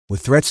With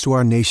threats to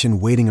our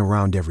nation waiting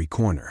around every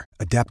corner,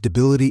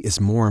 adaptability is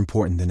more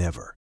important than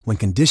ever. When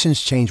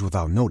conditions change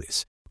without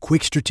notice,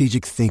 quick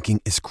strategic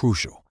thinking is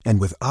crucial.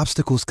 And with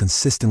obstacles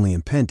consistently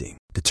impending,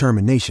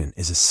 determination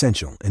is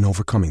essential in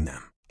overcoming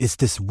them. It's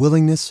this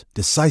willingness,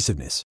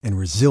 decisiveness, and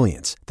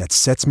resilience that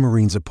sets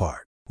Marines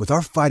apart. With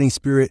our fighting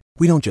spirit,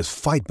 we don't just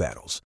fight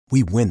battles,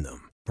 we win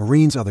them.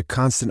 Marines are the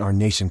constant our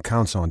nation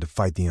counts on to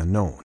fight the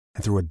unknown.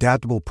 And through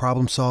adaptable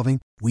problem solving,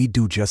 we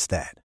do just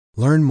that.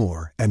 Learn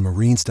more at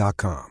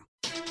marines.com.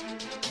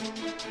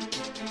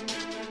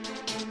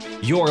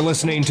 You're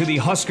listening to the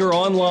Husker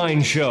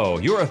Online Show,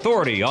 your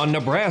authority on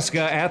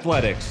Nebraska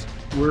athletics.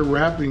 We're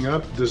wrapping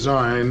up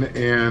design,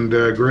 and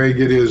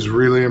Greg, it is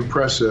really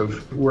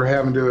impressive. We're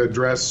having to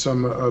address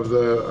some of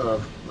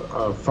the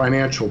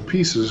financial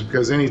pieces,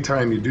 because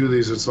anytime you do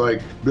these, it's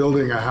like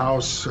building a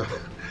house.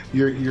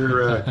 You're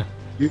going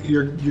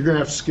to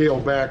have to scale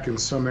back in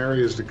some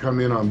areas to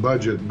come in on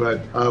budget, but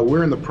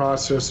we're in the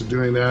process of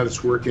doing that.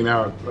 It's working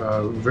out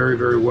very,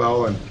 very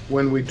well. And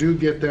when we do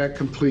get that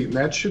complete, and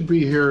that should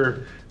be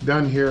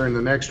done here in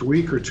the next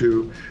week or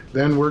two,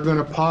 then we're going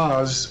to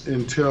pause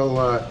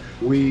until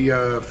we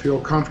feel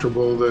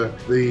comfortable,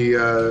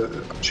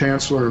 the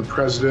chancellor and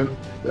president,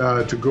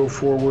 to go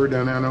forward.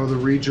 And I know the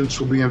regents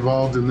will be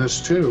involved in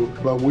this too,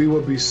 but we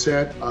will be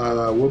set.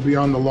 We'll be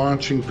on the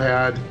launching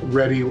pad,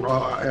 ready.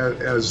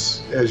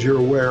 As you're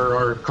aware,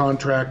 our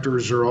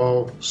contractors are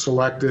all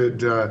selected.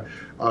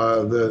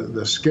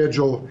 The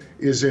schedule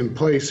is in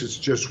place. It's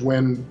just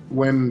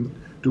when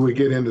do we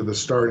get into the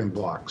starting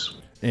blocks?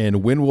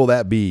 And when will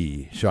that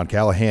be? Sean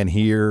Callahan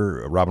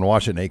here, Robin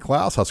Washington, Nate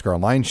Klaus, Husker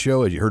Online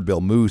Show. As you heard Bill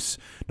Moose,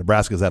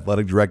 Nebraska's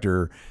athletic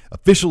director,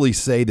 officially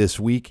say this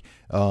week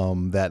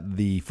that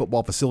the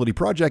football facility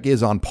project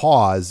is on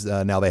pause.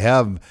 Now they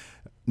have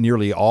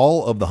nearly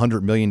all of the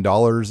 $100 million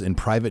in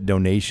private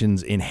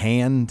donations in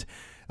hand.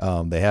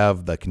 They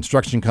have the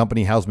construction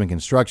company, Hausman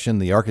Construction,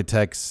 the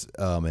architects,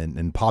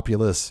 and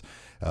Populous.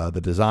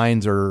 The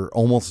designs are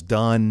almost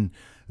done.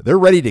 They're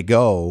ready to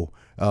go.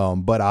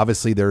 But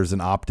obviously there's an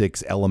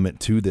optics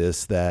element to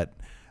this that,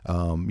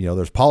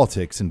 there's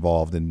politics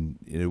involved. And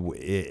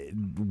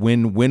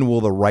when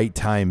will the right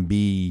time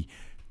be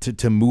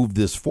to move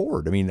this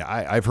forward? I mean,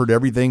 I've heard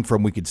everything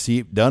from we could see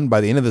it done by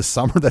the end of the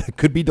summer that it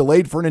could be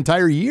delayed for an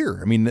entire year.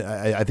 I mean,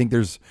 I think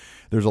there's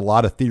a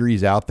lot of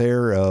theories out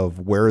there of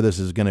where this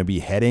is going to be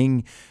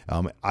heading.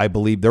 I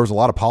believe there was a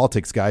lot of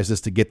politics, guys,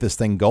 just to get this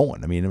thing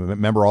going. I mean,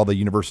 remember all the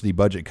university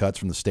budget cuts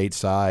from the state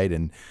side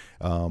and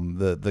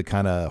the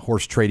kind of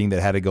horse trading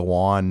that had to go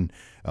on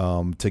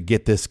to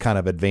get this kind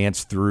of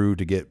advanced through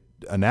to get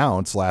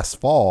announced last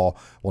fall.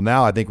 Well,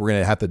 now I think we're going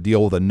to have to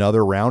deal with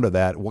another round of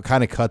that. What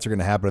kind of cuts are going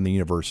to happen in the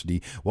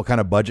university? What kind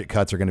of budget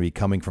cuts are going to be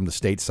coming from the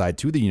state side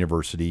to the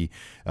university?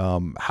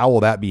 How will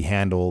that be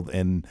handled?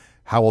 And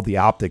how will the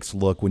optics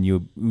look when you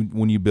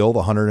build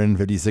a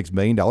 $156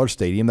 million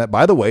stadium that,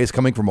 by the way, is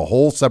coming from a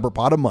whole separate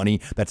pot of money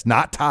that's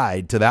not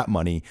tied to that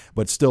money,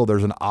 but still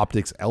there's an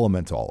optics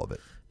element to all of it?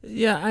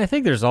 Yeah, I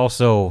think there's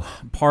also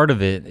part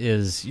of it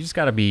is you just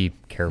got to be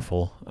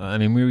careful. I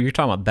mean, you're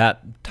talking about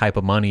that type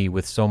of money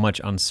with so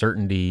much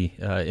uncertainty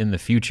in the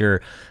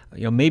future.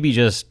 Maybe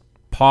just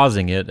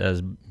pausing it,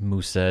 as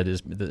Moose said,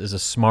 is a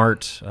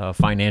smart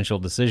financial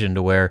decision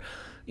to where,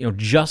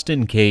 just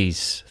in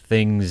case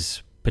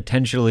things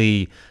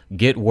potentially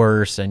get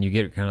worse and you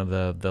get kind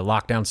of the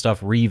lockdown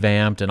stuff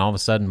revamped and all of a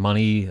sudden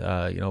money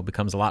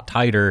becomes a lot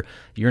tighter,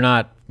 you're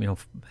not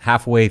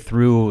halfway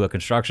through a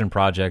construction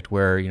project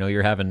where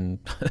you're having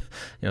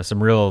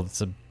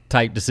some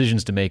tight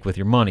decisions to make with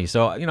your money.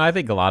 So I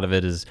think a lot of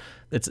it is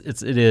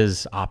it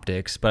is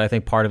optics, but I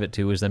think part of it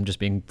too is them just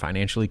being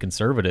financially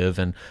conservative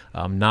and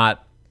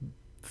not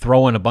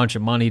throwing a bunch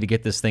of money to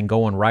get this thing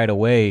going right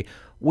away,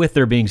 with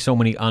there being so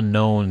many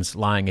unknowns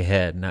lying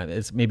ahead. Now,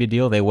 it's maybe a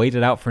deal. They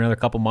waited out for another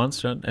couple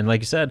months. And like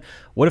you said,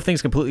 what if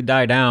things completely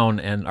die down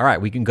and, all right,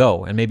 we can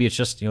go. And maybe it's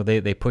just,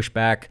 they push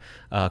back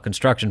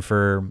construction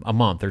for a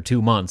month or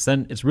 2 months.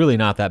 Then it's really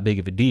not that big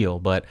of a deal.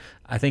 But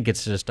I think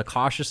it's just a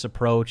cautious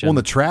approach. And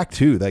the track,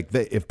 too.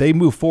 If they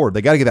move forward,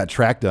 they got to get that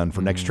track done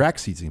for next track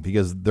season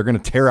because they're going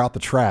to tear out the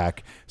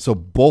track. So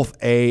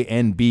both A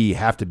and B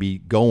have to be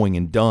going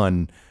and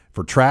done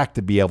for track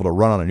to be able to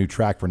run on a new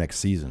track for next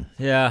season.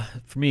 Yeah,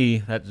 for me,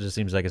 that just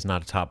seems like it's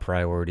not a top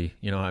priority.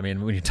 When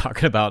you're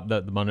talking about the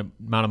amount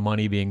of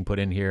money being put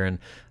in here and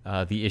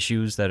the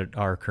issues that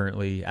are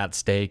currently at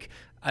stake,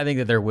 I think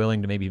that they're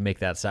willing to maybe make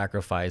that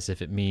sacrifice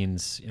if it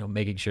means,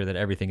 making sure that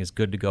everything is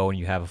good to go and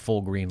you have a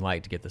full green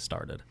light to get this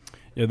started.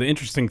 Yeah, the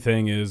interesting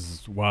thing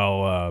is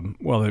while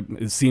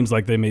it seems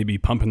like they may be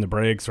pumping the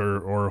brakes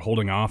or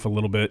holding off a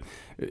little bit,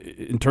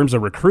 in terms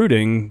of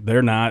recruiting,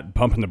 they're not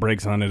pumping the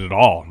brakes on it at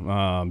all.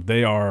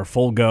 They are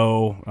full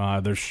go.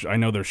 I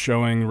know they're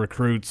showing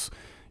recruits,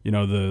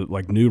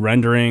 the new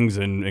renderings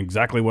and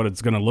exactly what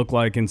it's going to look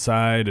like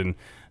inside,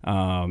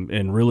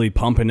 and really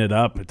pumping it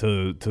up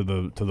to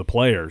the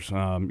players.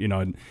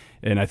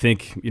 And I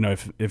think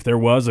if there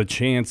was a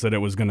chance that it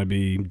was going to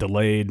be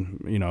delayed,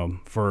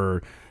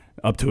 for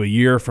up to a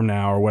year from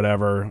now or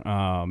whatever,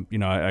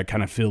 I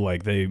kind of feel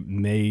like they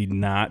may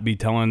not be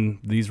telling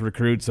these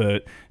recruits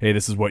that, hey,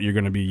 this is what you're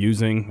going to be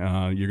using.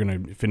 You're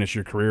going to finish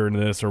your career in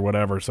this or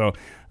whatever. So,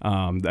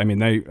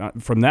 they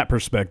from that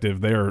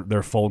perspective,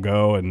 they're full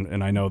go,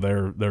 and I know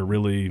they're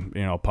really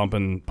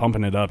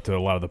pumping it up to a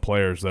lot of the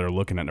players that are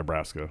looking at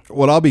Nebraska.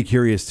 Well, I'll be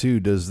curious too.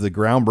 Does the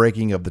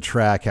groundbreaking of the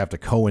track have to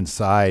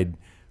coincide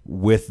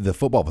with the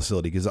football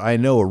facility? Because I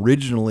know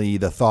originally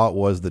the thought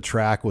was the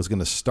track was going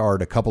to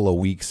start a couple of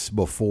weeks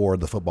before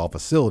the football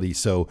facility.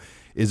 So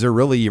is there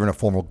really even a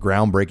formal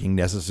groundbreaking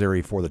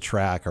necessary for the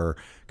track, or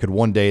could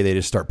one day they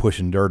just start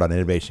pushing dirt on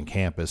Innovation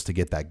Campus to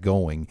get that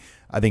going?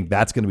 I think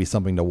that's going to be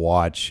something to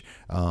watch,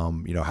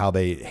 how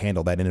they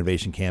handle that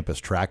Innovation Campus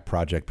track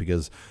project,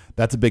 because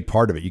that's a big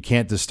part of it. You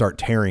can't just start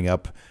tearing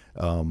up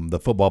the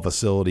football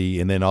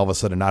facility and then all of a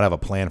sudden not have a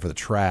plan for the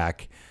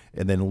track,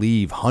 and then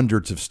leave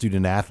hundreds of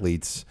student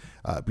athletes.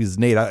 Because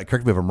Nate,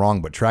 correct me if I'm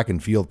wrong, but track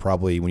and field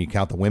probably, when you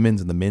count the women's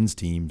and the men's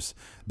teams,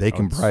 they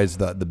comprise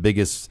the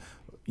biggest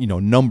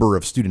number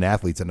of student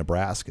athletes in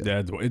Nebraska.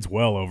 Yeah, it's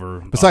well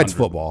over. Besides 100.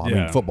 football, I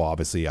mean, football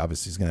obviously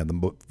is going to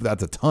have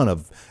that's a ton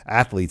of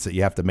athletes that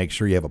you have to make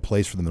sure you have a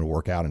place for them to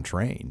work out and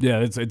train. Yeah,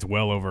 it's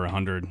well over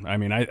 100. I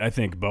mean, I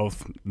think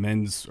both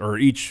men's, or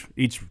each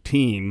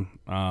team,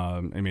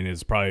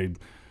 is probably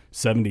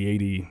 70,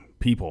 80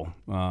 people.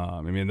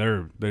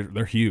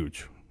 They're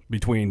huge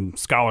between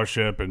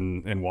scholarship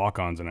and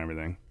walk-ons and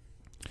everything.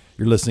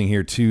 You're listening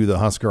here to the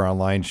Husker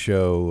Online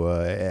Show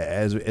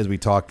as we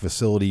talk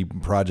facility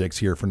projects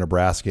here for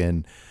Nebraska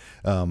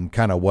and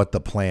kind of what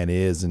the plan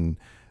is. And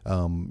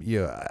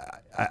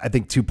I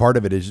think part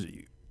of it is,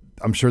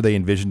 I'm sure they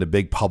envisioned a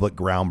big public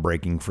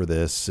groundbreaking for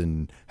this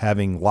and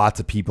having lots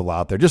of people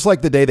out there, just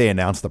like the day they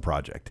announced the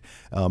project.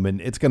 And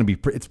it's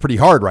pretty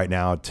hard right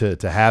now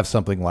to have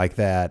something like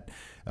that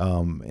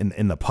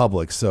in the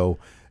public. So,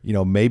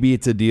 maybe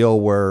it's a deal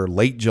where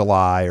late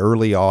July,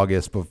 early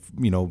August, but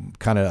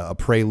kind of a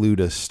prelude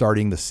to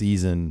starting the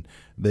season.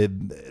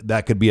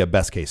 That could be a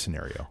best case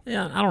scenario.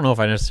 Yeah, I don't know if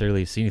I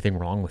necessarily see anything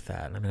wrong with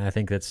that. I mean, I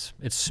think it's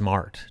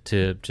smart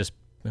to just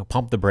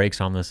pump the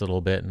brakes on this a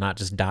little bit and not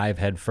just dive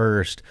head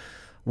first,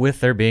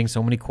 with there being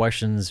so many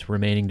questions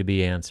remaining to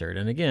be answered.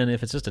 And again,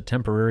 if it's just a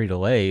temporary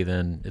delay,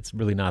 then it's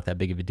really not that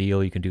big of a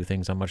deal. You can do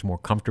things on much more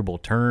comfortable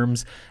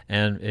terms,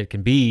 and it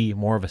can be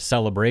more of a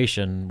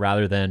celebration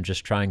rather than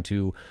just trying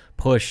to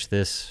push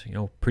this,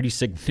 pretty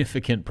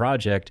significant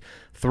project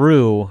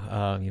through,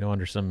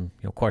 under some,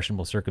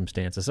 questionable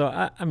circumstances. So,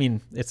 I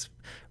mean, it's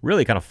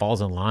really kind of falls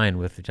in line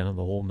with the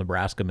whole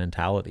Nebraska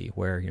mentality,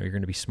 where, you're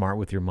going to be smart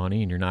with your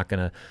money and you're not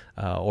going to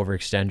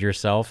overextend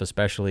yourself,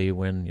 especially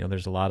when,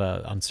 there's a lot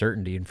of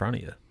uncertainty in front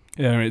of you.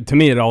 Yeah, to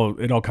me, it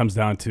all comes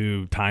down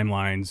to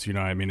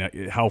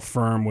timelines. How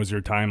firm was your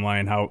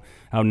timeline?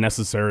 How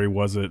necessary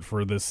was it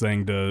for this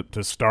thing to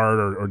start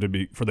or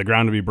for the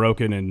ground to be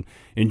broken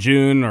in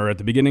June or at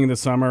the beginning of the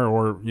summer?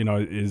 Or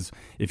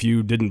if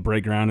you didn't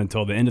break ground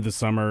until the end of the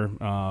summer,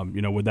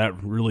 would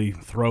that really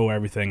throw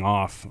everything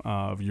off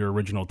of your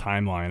original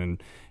timeline?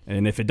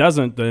 And if it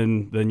doesn't,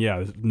 then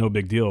yeah, no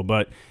big deal.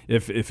 But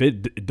if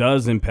it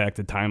does impact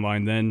the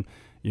timeline, then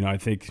I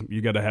think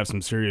you got to have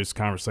some serious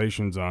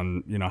conversations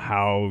on,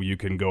 how you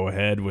can go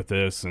ahead with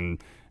this,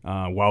 and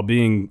while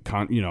being,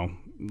 trying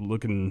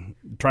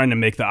to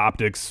make the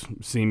optics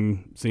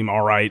seem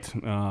all right,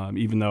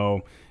 even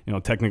though,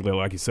 technically,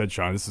 like you said,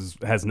 Sean, this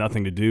has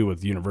nothing to do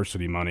with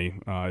university money.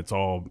 It's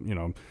all,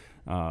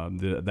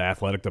 the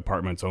athletic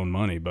department's own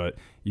money, but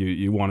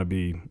you want to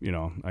be,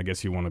 I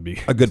guess you want to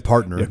be a good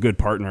partner, a good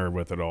partner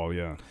with it all.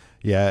 Yeah.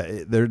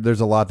 Yeah, there's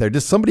a lot there.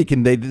 Just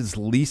they just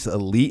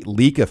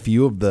leak a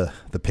few of the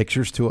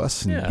pictures to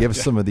us and give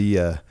us some of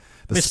the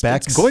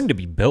specs. It's going to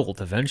be built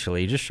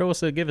eventually. Just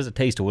give us a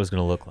taste of what it's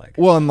going to look like.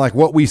 Well, and like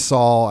what we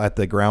saw at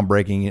the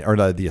groundbreaking, or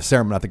the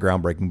ceremony, not the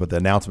groundbreaking, but the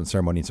announcement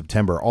ceremony in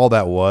September, all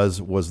that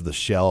was the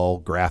shell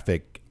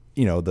graphic,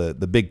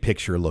 the big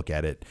picture look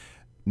at it.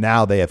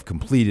 Now they have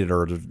completed,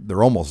 or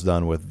they're almost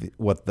done with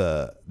what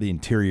the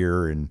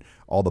interior and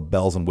all the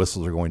bells and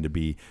whistles are going to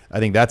be. I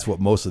think that's what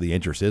most of the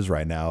interest is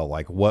right now.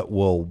 Like, what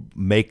will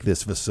make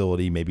this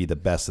facility maybe the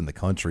best in the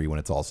country when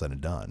it's all said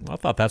and done? Well, I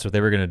thought that's what they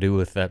were going to do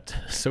with that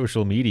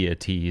social media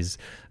tease,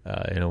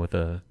 with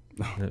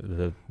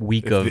the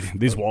week of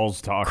these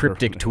walls talk,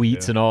 cryptic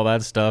tweets and all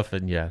that stuff.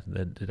 And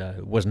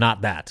it was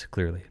not that,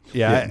 clearly.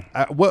 Yeah.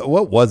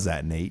 What was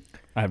that, Nate?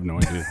 I have no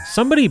idea.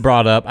 Somebody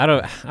brought up, I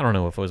don't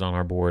know if it was on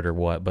our board or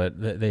what, but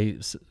they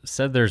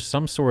said there's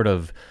some sort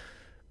of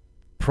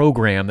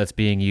program that's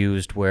being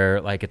used where,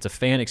 like, it's a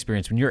fan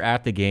experience. When you're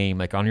at the game,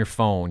 like on your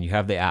phone, you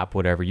have the app,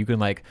 whatever, you can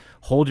like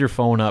hold your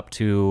phone up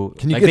to,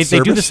 can you like, get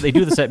service? they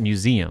do this at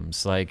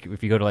museums. Like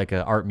if you go to like an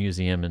art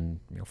museum in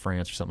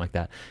France or something like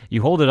that,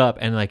 you hold it up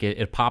and like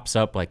it pops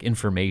up like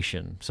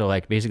information. So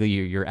like basically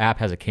your app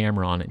has a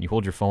camera on it and you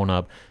hold your phone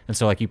up, and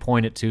so like you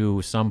point it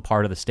to some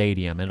part of the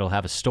stadium and it'll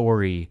have a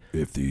story.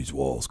 If these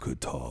walls could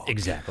talk.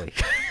 Exactly.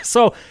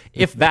 So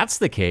if that's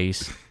the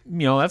case,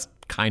 that's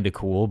kind of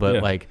cool,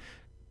 but like,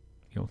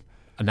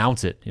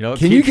 announce it.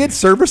 Can you get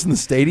service in the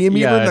stadium?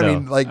 Yeah, even? I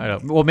know. I know.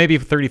 Well, maybe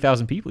for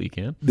 30,000 people you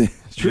can.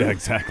 It's true. Yeah,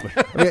 exactly.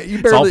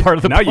 It's all part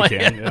of the now plan. you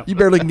can. Yeah. You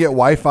barely can get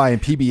Wi-Fi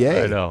and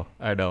PBA.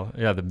 I know.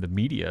 Yeah, the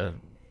media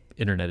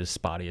internet is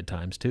spotty at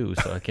times too,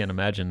 so I can't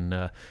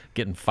imagine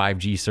getting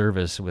 5G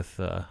service with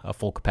a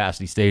full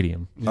capacity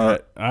stadium.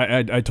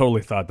 I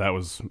totally thought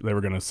they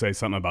were going to say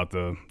something about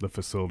the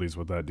facilities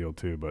with that deal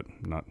too, but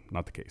not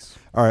the case.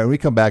 All right, when we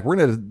come back, we're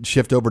going to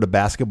shift over to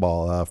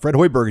basketball. Fred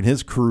Hoiberg and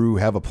his crew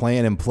have a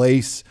plan in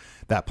place.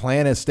 That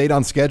plan has stayed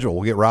on schedule.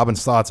 We'll get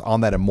Robin's thoughts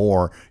on that and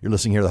more. You're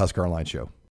listening here to the Husker Online Show.